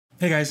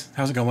Hey guys,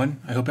 how's it going?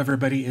 I hope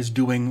everybody is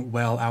doing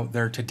well out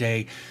there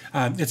today.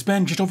 It's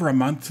been just over a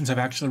month since I've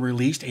actually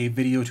released a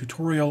video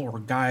tutorial or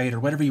guide or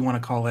whatever you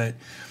want to call it.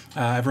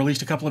 I've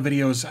released a couple of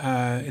videos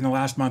in the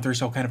last month or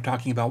so kind of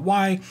talking about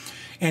why.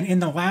 And in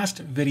the last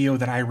video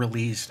that I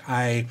released,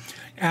 I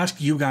asked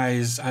you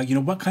guys,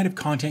 what kind of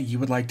content you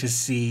would like to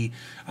see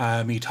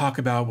me talk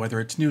about, whether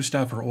it's new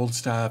stuff or old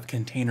stuff,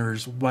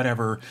 containers,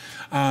 whatever.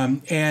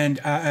 And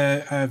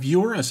a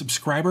viewer, a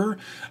subscriber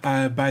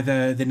by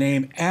the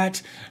name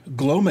at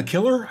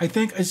 @GlowMaKiller, I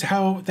think is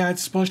how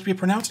that's supposed to be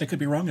pronounced. I could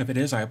be wrong. If it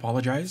is, I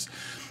apologize.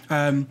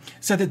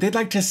 Said that they'd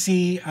like to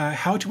see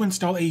how to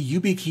install a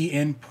Yubikey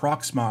in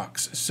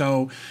Proxmox.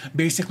 So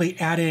basically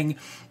adding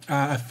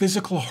a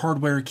physical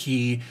hardware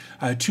key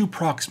to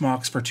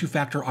Proxmox for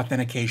two-factor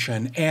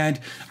authentication.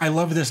 And I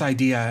love this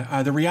idea.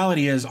 The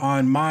reality is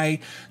on my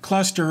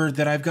cluster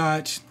that I've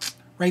got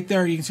right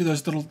there, you can see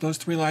those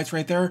three lights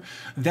right there.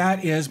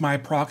 That is my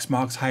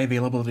Proxmox high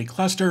availability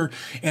cluster,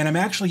 and I'm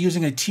actually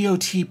using a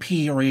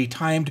TOTP or a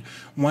timed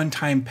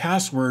one-time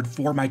password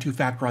for my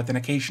two-factor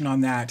authentication on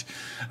that.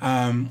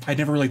 I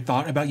never really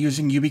thought about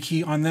using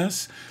Yubikey on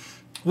this.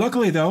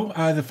 Luckily though,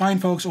 the fine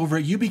folks over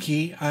at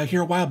Yubikey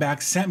here a while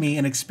back sent me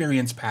an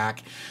experience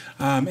pack.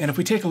 And if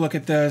we take a look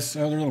at this,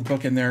 there's a little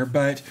book in there,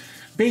 but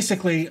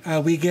basically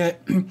we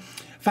get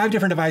 5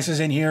 different devices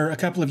in here, a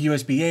couple of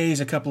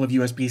USB-As, a couple of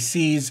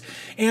USB-Cs,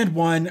 and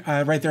one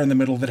right there in the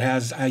middle that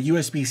has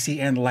USB-C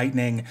and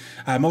Lightning,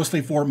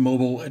 mostly for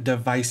mobile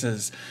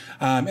devices.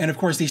 And of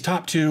course, these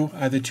top two,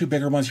 the two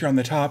bigger ones here on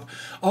the top,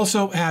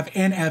 also have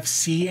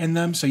NFC in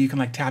them, so you can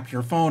like tap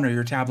your phone or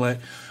your tablet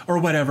or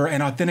whatever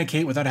and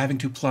authenticate without having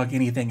to plug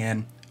anything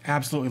in.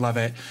 Absolutely love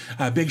it.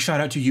 Big shout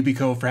out to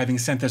Yubikey for having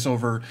sent this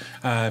over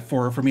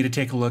for me to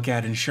take a look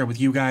at and share with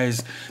you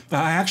guys.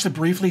 I actually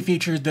briefly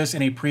featured this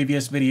in a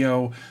previous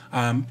video,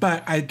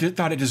 but I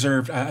thought it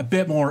deserved a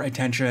bit more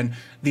attention.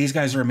 These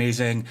guys are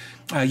amazing.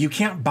 You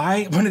can't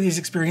buy one of these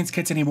experience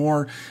kits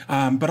anymore,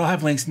 but I'll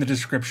have links in the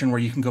description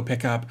where you can go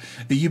pick up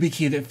the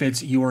Yubikey that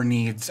fits your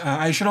needs.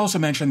 I should also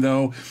mention,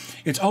 though,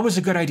 it's always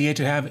a good idea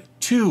to have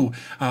 2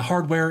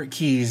 hardware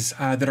keys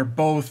that are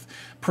both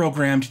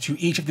programmed to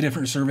each of the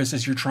different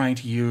services you're trying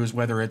to use,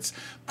 whether it's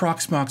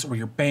Proxmox or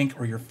your bank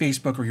or your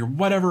Facebook or your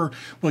whatever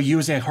will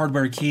use a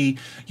hardware key.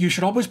 You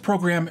should always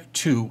program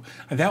 2.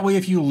 That way,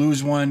 if you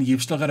lose one,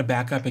 you've still got a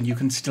backup and you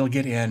can still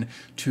get in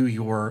to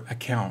your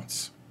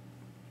accounts.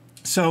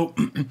 So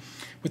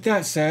with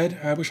that said,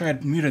 I wish I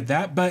had muted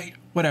that, but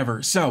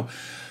whatever. So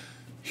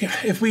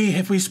if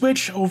we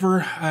switch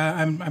over,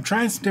 I'm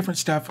trying some different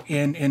stuff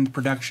in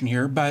production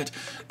here, but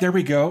there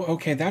we go.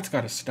 Okay, that's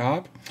got to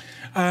stop.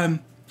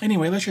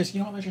 Anyway, let's just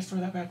throw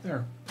that back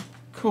there.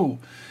 Cool.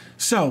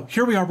 So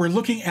here we are. We're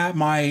looking at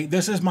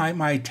this is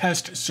my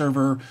test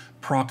server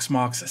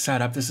Proxmox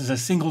setup. This is a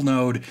single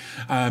node,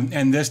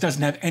 and this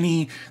doesn't have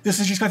this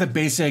has just got the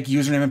basic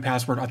username and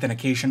password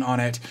authentication on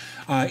it.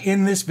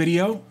 In this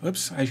video, in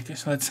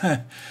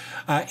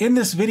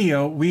this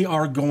video, we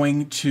are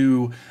going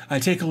to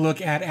take a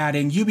look at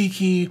adding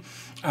Yubikey,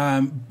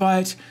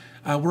 but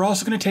we're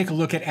also going to take a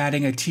look at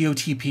adding a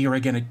TOTP, or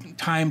again, a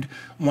timed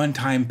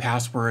one-time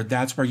password.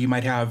 That's where you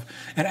might have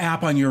an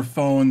app on your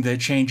phone that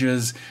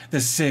changes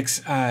the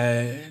 6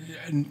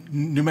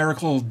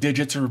 numerical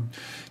digits, or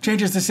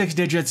changes the 6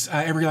 digits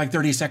every like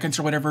 30 seconds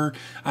or whatever,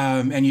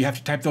 and you have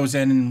to type those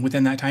in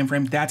within that time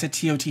frame. That's a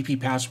TOTP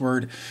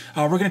password.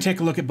 We're going to take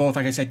a look at both,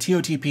 like I said,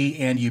 TOTP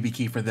and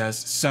Yubikey for this.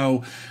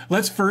 So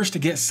let's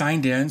first get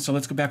signed in. So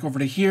let's go back over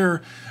to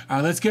here.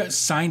 Let's get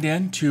signed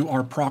in to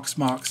our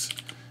Proxmox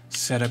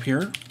setup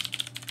here,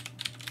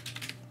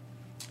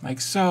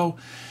 like so.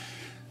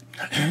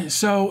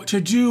 So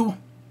to do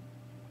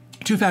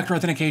two-factor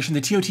authentication, the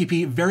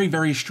TOTP, very,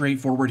 very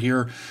straightforward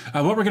here.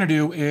 What we're going to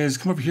do is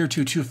come over here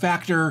to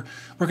two-factor.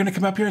 We're going to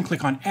come up here and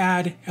click on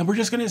add, and we're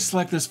just going to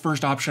select this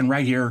first option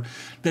right here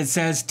that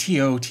says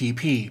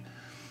TOTP.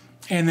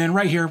 And then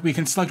right here, we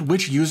can select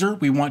which user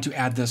we want to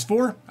add this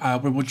for,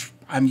 which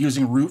I'm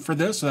using root for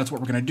this, so that's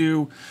what we're going to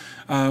do.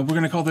 We're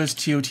going to call this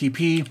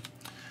TOTP.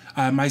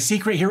 My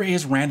secret here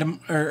is random,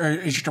 or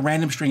it's just a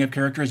random string of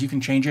characters. You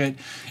can change it,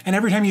 and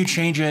every time you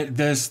change it,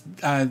 this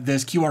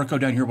QR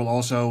code down here will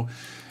also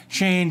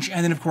change.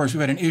 And then, of course, we've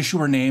got an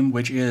issuer name,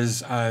 which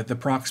is the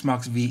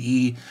Proxmox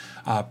VE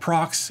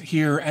Prox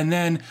here. And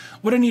then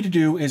what I need to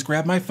do is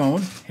grab my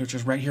phone, which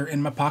is right here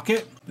in my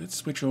pocket. Let's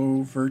switch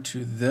over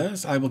to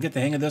this. I will get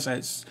the hang of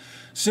this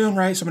soon,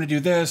 right? So I'm going to do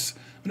this.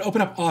 I'm going to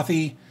open up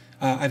Authy.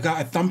 I've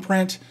got a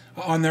thumbprint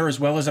on there as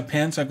well as a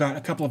pen, so I've got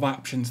a couple of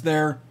options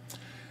there.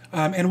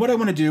 And what I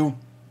want to do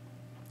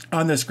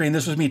on the screen,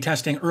 this was me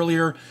testing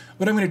earlier.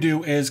 What I'm going to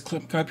do is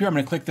come up here. I'm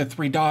going to click the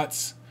 3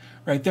 dots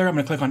right there. I'm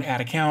going to click on Add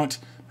Account.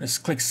 I'm going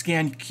to click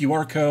Scan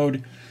QR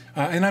Code.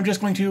 And I'm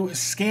just going to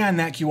scan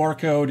that QR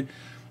code.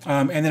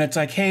 And then it's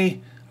like,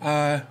 hey,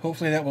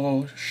 hopefully that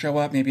will show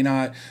up, maybe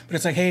not. But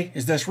it's like, hey,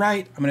 is this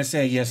right? I'm going to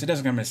say, yes, it does.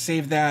 I'm going to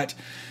save that.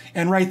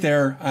 And right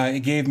there,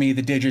 it gave me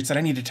the digits that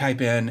I need to type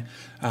in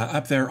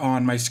up there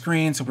on my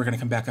screen. So we're going to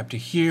come back up to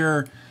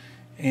here.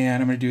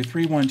 And I'm going to do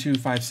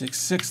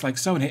 312566 like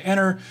so and hit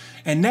enter.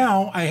 And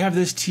now I have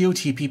this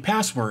TOTP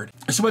password.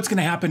 So what's going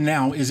to happen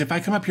now is if I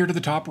come up here to the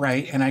top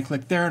right and I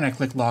click there and I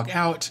click log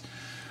out,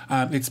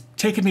 it's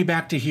taken me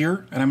back to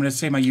here, and I'm going to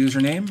say my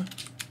username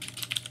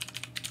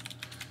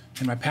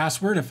and my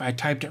password. If I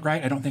typed it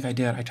right, I don't think I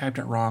did. I typed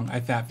it wrong. I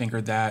fat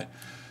fingered that.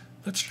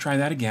 Let's try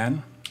that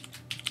again.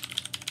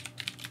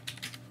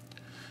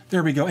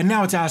 There we go. And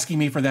now it's asking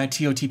me for that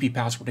TOTP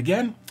password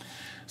again.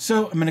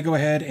 So I'm going to go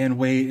ahead and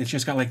wait. It's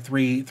just got like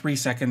three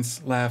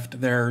seconds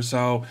left there.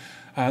 So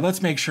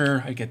let's make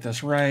sure I get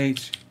this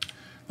right,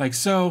 like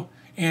so,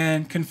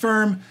 and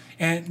confirm.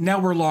 And now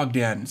we're logged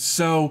in.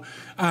 So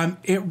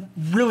it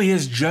really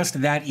is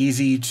just that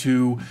easy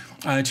to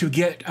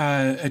get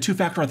a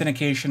two-factor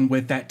authentication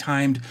with that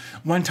timed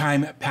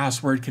one-time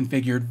password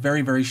configured.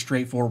 Very, very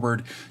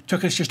straightforward.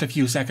 Took us just a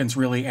few seconds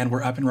really, and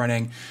we're up and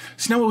running.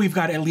 So now we've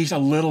got at least a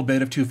little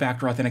bit of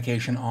two-factor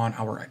authentication on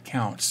our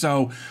account.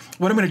 So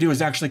what I'm going to do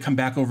is actually come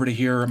back over to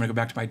here. I'm going to go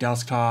back to my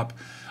desktop.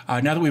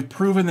 Now that we've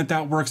proven that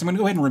that works, I'm going to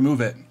go ahead and remove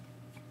it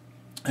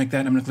like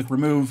that. I'm going to click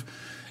remove.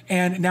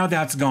 And now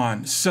that's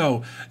gone.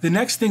 So the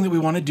next thing that we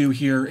want to do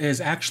here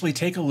is actually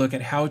take a look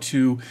at how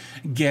to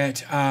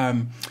get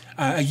a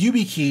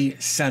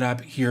Yubikey set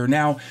up here.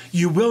 Now,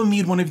 you will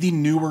need one of the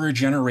newer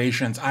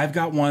generations. I've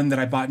got one that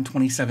I bought in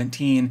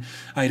 2017.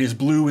 It is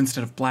blue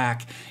instead of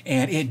black,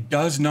 and it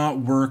does not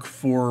work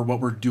for what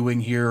we're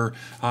doing here.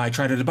 I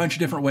tried it a bunch of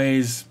different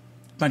ways,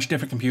 bunch of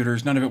different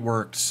computers, none of it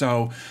worked.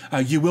 So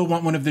you will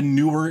want one of the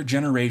newer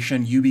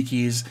generation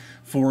Yubikeys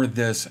for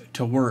this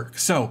to work.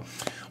 So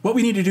what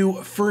we need to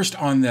do first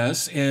on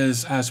this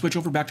is switch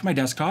over back to my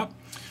desktop.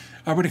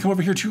 We're going to come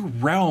over here to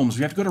Realms.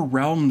 We have to go to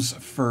Realms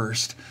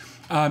first.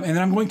 And then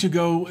I'm going to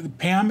go,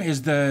 PAM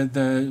is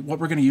what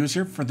we're going to use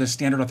here for the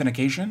standard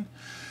authentication.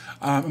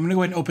 I'm going to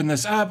go ahead and open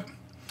this up.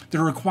 The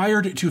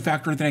required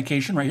two-factor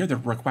authentication right here, the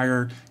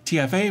required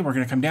TFA, we're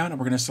going to come down and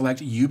we're going to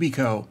select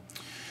Yubikey.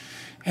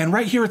 And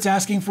right here, it's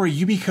asking for a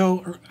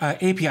Yubikey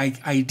API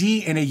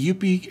ID and a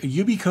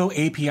Yubikey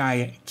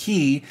API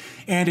key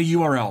and a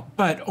URL,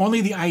 but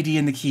only the ID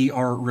and the key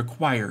are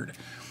required.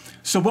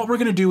 So what we're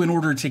going to do in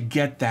order to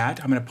get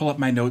that, I'm going to pull up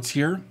my notes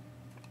here,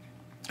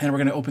 and we're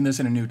going to open this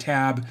in a new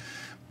tab.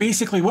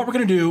 Basically, what we're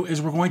going to do is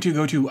we're going to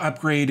go to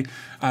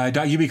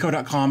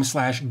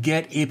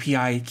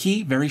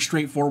upgrade.yubikey.com/get-API-key. Very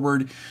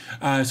straightforward.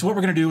 So what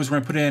we're going to do is we're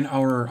going to put in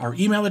our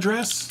email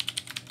address.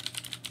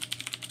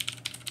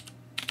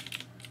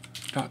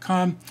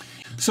 .com.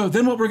 So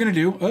then what we're going to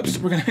do,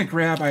 we're going to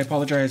grab, I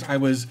apologize, I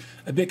was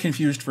a bit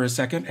confused for a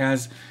second,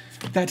 as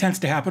that tends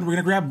to happen. We're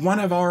going to grab one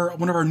of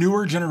our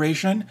newer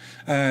generation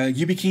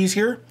Yubikeys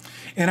here,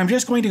 and I'm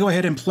just going to go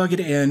ahead and plug it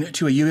in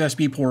to a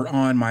USB port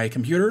on my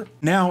computer.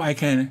 Now I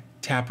can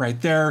tap right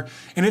there,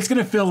 and it's going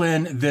to fill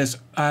in this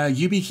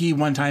Yubikey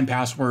one-time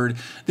password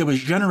that was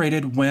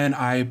generated when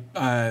I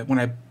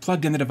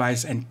plugged in the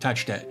device and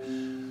touched it.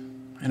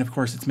 And of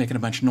course, it's making a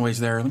bunch of noise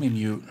there. Let me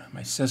mute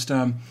my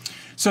system.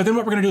 So then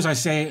what we're going to do is I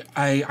say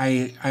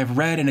I've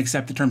read and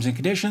accept the terms and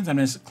conditions. I'm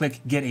going to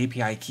click Get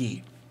API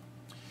Key.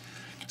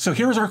 So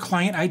here's our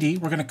client ID.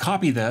 We're going to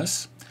copy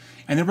this,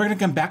 and then we're going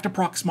to come back to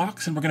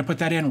Proxmox, and we're going to put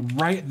that in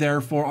right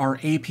there for our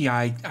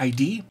API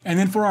ID. And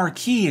then for our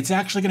key, it's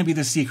actually going to be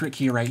the secret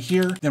key right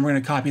here. Then we're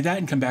going to copy that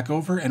and come back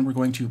over, and we're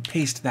going to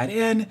paste that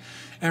in,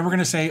 and we're going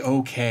to say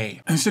OK.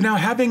 And so now,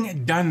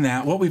 having done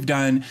that, what we've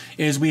done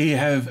is we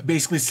have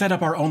basically set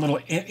up our own little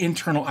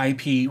internal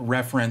IP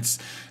reference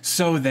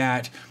so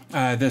that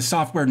the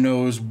software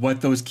knows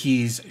what those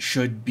keys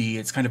should be.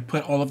 It's kind of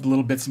put all of the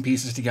little bits and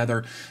pieces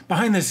together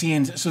behind the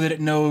scenes so that it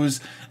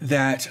knows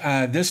that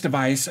this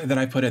device that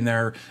I put in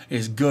there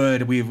is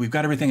good. We've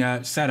got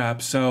everything set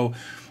up. So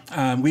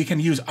we can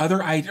use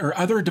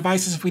other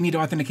devices if we need to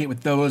authenticate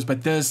with those,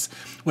 but this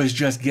was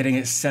just getting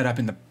it set up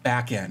in the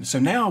back end. So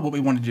now what we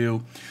want to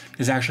do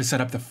is actually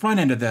set up the front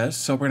end of this.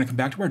 So we're going to come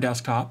back to our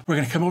desktop. We're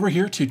going to come over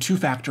here to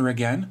two-factor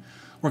again.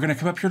 We're going to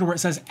come up here to where it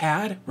says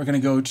add. We're going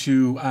to go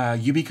to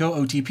Yubikey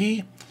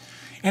OTP.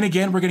 And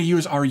again, we're going to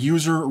use our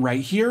user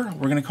right here.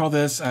 We're going to call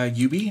this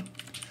Yubi,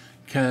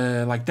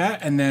 like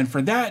that. And then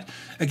for that,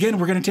 again,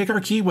 we're going to take our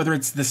key, whether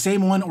it's the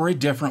same one or a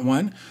different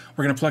one.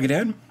 We're going to plug it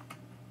in.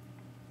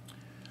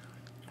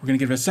 We're going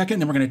to give it a second,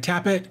 then we're going to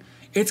tap it.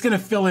 It's going to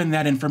fill in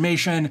that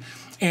information,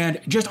 and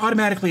just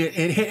automatically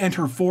it hit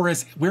enter for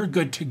us. We're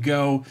good to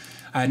go.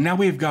 Now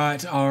we've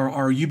got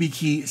our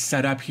Yubikey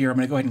set up here. I'm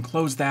going to go ahead and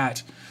close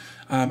that.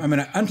 I'm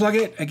going to unplug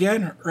it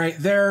again right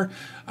there.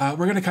 We're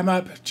going to come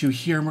up to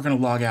here and we're going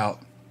to log out.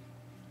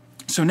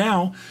 So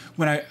now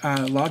when I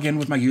log in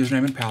with my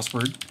username and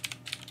password,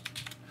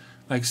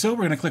 like so, we're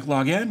going to click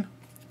log in.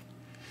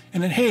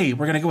 And then, hey,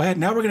 we're going to go ahead.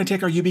 Now we're going to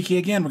take our Yubikey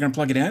again. We're going to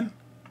plug it in.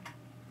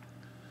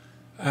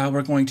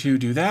 We're going to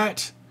do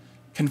that,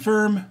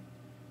 confirm,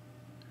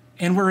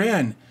 and we're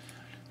in.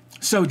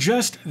 So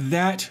just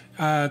that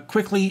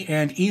quickly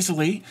and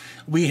easily,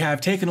 we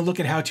have taken a look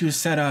at how to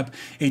set up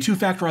a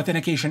two-factor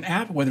authentication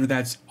app, whether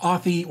that's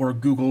Authy or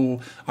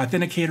Google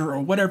Authenticator or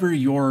whatever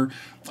your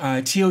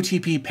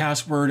TOTP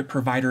password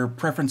provider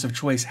preference of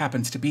choice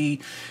happens to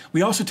be.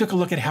 We also took a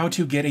look at how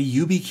to get a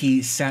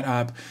Yubikey set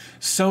up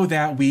so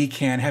that we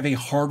can have a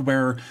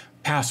hardware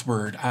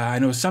password. I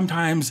know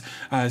sometimes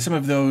some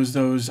of those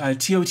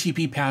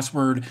TOTP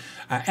password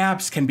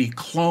apps can be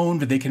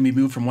cloned. They can be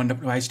moved from one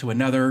device to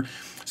another.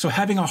 So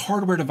having a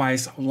hardware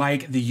device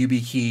like the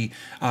Yubikey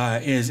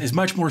is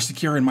much more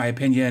secure, in my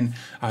opinion.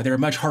 They're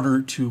much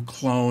harder to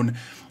clone.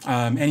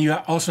 And you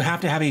also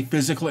have to have a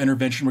physical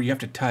intervention where you have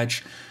to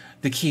touch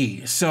the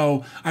key.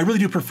 So I really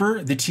do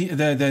prefer the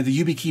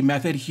Yubikey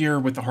method here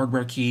with the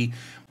hardware key.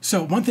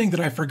 So one thing that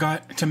I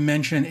forgot to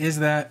mention is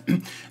that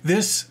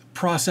this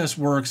process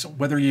works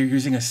whether you're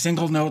using a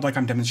single node like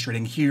I'm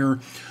demonstrating here,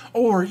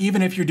 or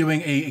even if you're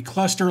doing a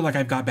cluster like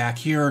I've got back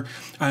here.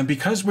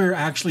 Because we're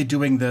actually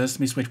doing this,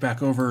 let me switch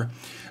back over.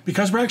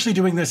 Because we're actually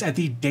doing this at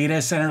the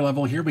data center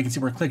level here, we can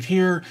see we're clicked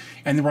here,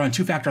 and then we're on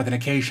two-factor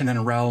authentication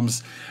and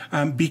realms.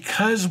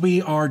 Because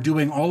we are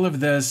doing all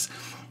of this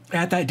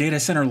at that data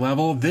center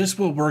level, this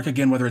will work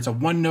again, whether it's a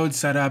one node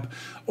setup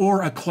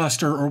or a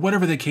cluster or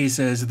whatever the case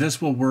is,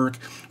 this will work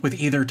with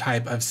either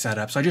type of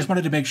setup. So I just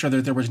wanted to make sure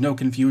that there was no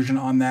confusion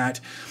on that.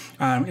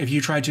 If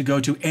you try to go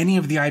to any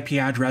of the IP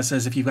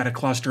addresses, if you've got a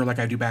cluster like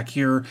I do back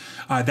here,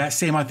 that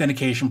same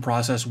authentication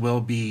process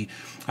will be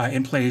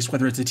in place,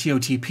 whether it's a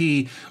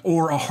TOTP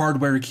or a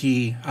hardware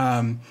key.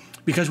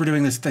 Because we're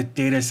doing this at the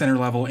data center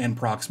level in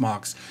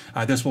Proxmox,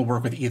 this will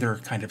work with either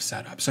kind of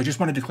setup. So I just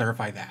wanted to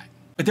clarify that.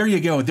 But there you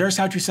go. There's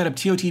how to set up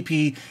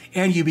TOTP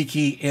and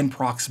Yubikey in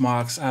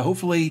Proxmox.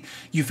 Hopefully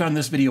you found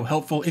this video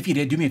helpful. If you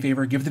did, do me a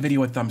favor, give the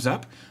video a thumbs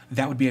up.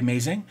 That would be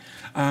amazing.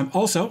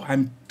 Also,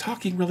 I'm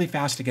talking really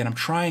fast again. I'm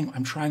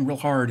trying real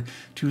hard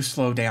to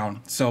slow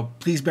down. So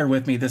please bear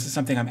with me. This is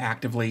something I'm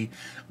actively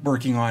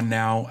working on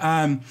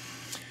now.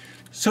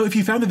 So if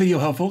you found the video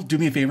helpful, do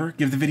me a favor,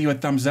 give the video a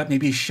thumbs up,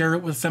 maybe share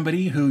it with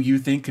somebody who you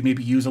think could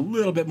maybe use a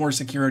little bit more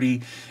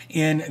security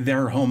in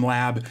their home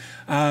lab.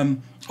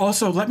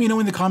 Also, let me know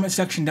in the comment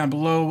section down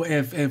below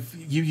if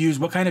you use,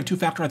 what kind of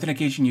two-factor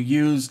authentication you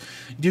use.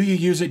 Do you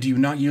use it? Do you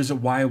not use it?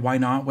 Why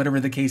not? Whatever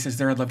the case is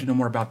there, I'd love to know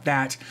more about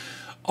that.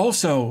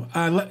 Also,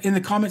 in the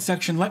comment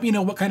section, let me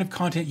know what kind of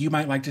content you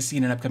might like to see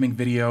in an upcoming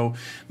video.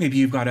 Maybe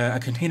you've got a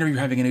container you're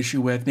having an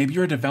issue with. Maybe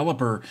you're a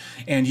developer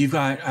and you've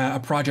got a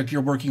project you're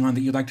working on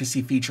that you'd like to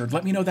see featured.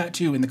 Let me know that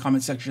too in the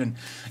comment section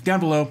down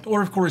below.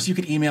 Or of course, you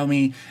can email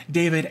me,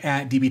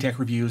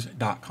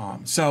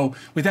 david@dbtechreviews.com. So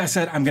with that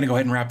said, I'm going to go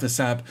ahead and wrap this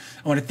up.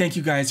 I want to thank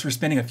you guys for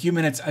spending a few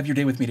minutes of your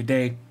day with me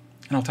today,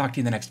 and I'll talk to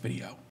you in the next video.